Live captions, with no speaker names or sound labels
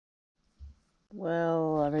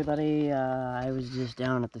Well, everybody, I was just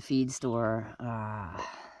down at the feed store,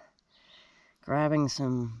 grabbing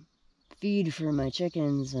some feed for my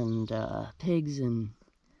chickens and pigs and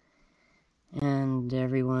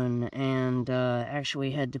everyone, and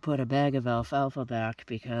actually had to put a bag of alfalfa back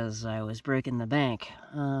because I was breaking the bank.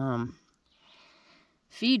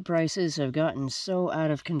 Feed prices have gotten so out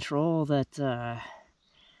of control that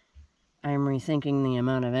I'm rethinking the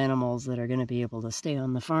amount of animals that are going to be able to stay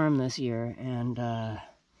on the farm this year, and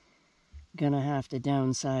gonna have to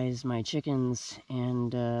downsize my chickens,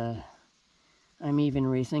 and I'm even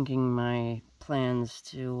rethinking my plans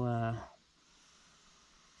to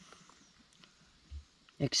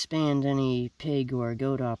expand any pig or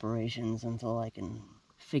goat operations until I can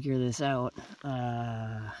figure this out.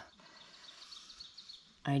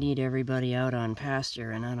 I need everybody out on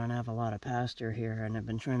pasture, and I don't have a lot of pasture here, and I've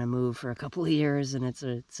been trying to move for a couple of years, and it's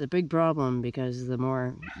a big problem because the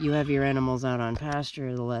more you have your animals out on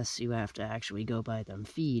pasture, the less you have to actually go buy them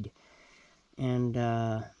feed. And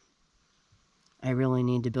I really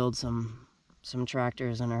need to build some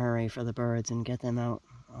tractors in a hurry for the birds and get them out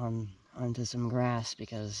onto some grass,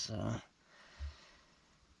 because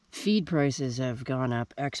feed prices have gone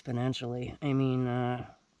up exponentially. I mean,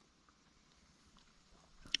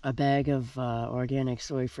 a bag of organic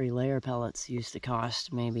soy-free layer pellets used to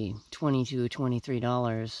cost maybe $22,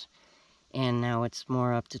 $23, and now it's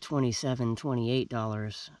more up to $27,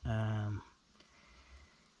 $28.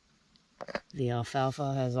 The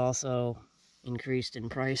alfalfa has also increased in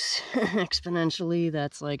price exponentially.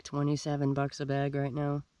 That's like 27 bucks a bag right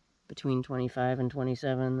now, between 25 and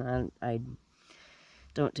 27. I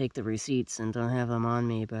don't take the receipts and don't have them on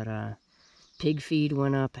me, but pig feed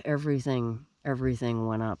went up, everything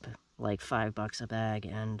went up like $5 a bag,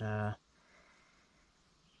 and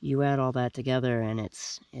you add all that together and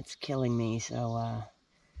it's killing me. So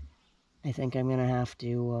I think I'm gonna have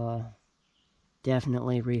to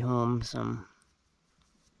definitely rehome some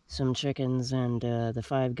chickens, and the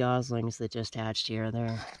 5 goslings that just hatched here,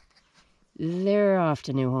 they're off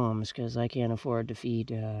to new homes because I can't afford to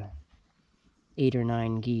feed 8 or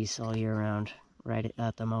 9 geese all year round right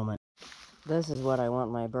at the moment. This is what I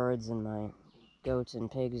want my birds and my goats and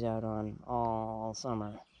pigs out on all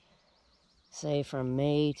summer. Say from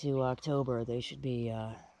May to October, they should be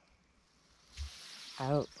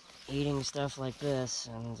out eating stuff like this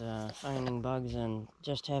and finding bugs and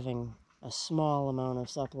just having a small amount of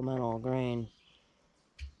supplemental grain,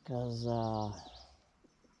 because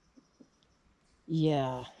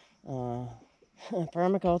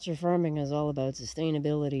permaculture farming is all about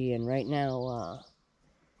sustainability, and right now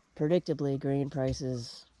predictably grain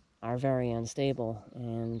prices are very unstable,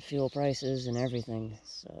 and fuel prices and everything.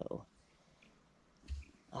 So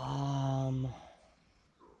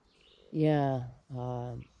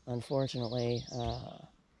unfortunately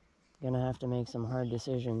gonna have to make some hard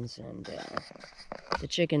decisions, and the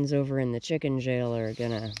chickens over in the chicken jail are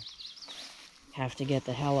gonna have to get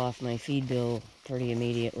the hell off my feed bill pretty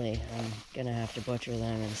immediately. I'm gonna have to butcher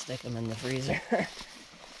them and stick them in the freezer.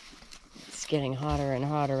 It's getting hotter and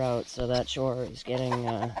hotter out, so that chore is getting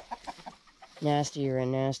nastier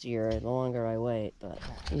and nastier the longer I wait. But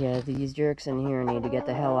yeah, these jerks in here need to get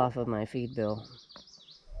the hell off of my feed bill.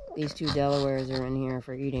 These 2 Delawares are in here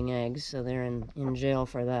for eating eggs, so they're in jail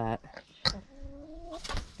for that.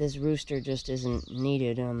 This rooster just isn't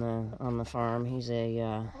needed on the farm. He's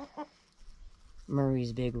a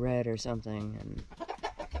Murray's Big Red or something, and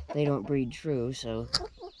they don't breed true, so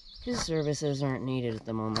his services aren't needed at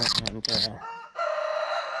the moment. And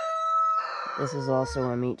this is also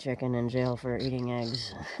a meat chicken in jail for eating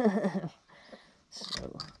eggs.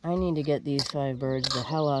 So I need to get these 5 birds the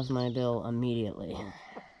hell off my bill immediately.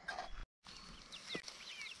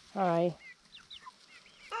 Hi.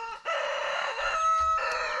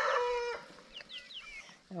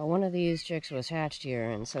 One of these chicks was hatched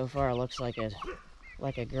here, and so far looks like a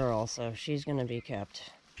girl, so she's gonna be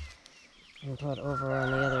kept and put over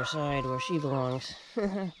on the other side where she belongs.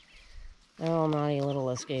 They're all naughty little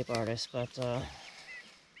escape artists, but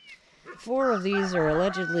 4 of these are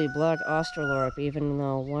allegedly black Australorp, even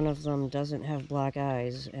though one of them doesn't have black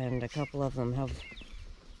eyes, and a couple of them have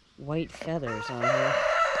white feathers on here.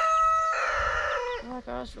 Black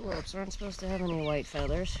Australorps aren't supposed to have any white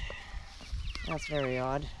feathers. That's very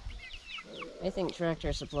odd. I think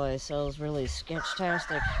Tractor Supply sells really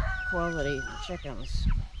sketch-tastic quality chickens,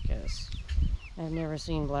 because I've never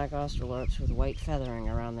seen black Australorps with white feathering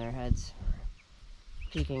around their heads,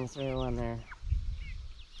 peeking through on their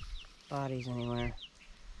bodies anywhere.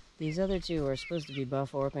 These other 2 are supposed to be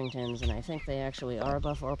buff Orpingtons, and I think they actually are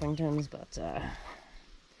buff Orpingtons, but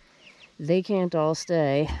they can't all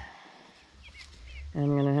stay.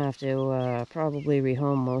 I'm gonna have to probably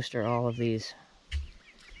rehome most or all of these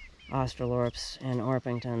Australorps and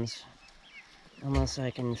Orpingtons, unless I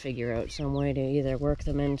can figure out some way to either work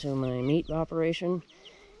them into my meat operation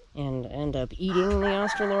and end up eating the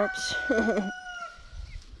Australorps.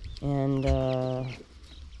 And the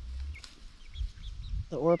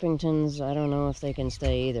Orpingtons, I don't know if they can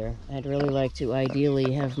stay either. I'd really like to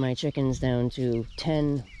ideally have my chickens down to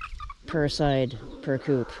 10 per side per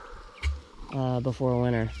coop before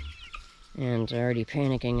winter. And already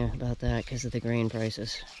panicking about that because of the grain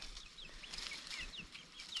prices.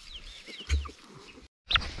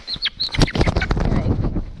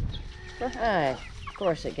 Hi. Of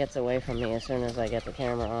course it gets away from me as soon as I get the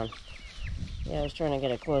camera on. Yeah, I was trying to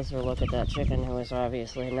get a closer look at that chicken who is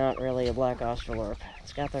obviously not really a black Australorp.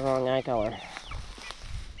 It's got the wrong eye color.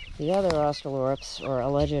 The other Australorps, or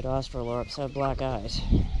alleged Australorps, have black eyes.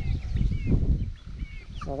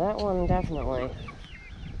 So that one definitely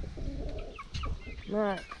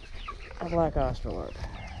not a black Australorp.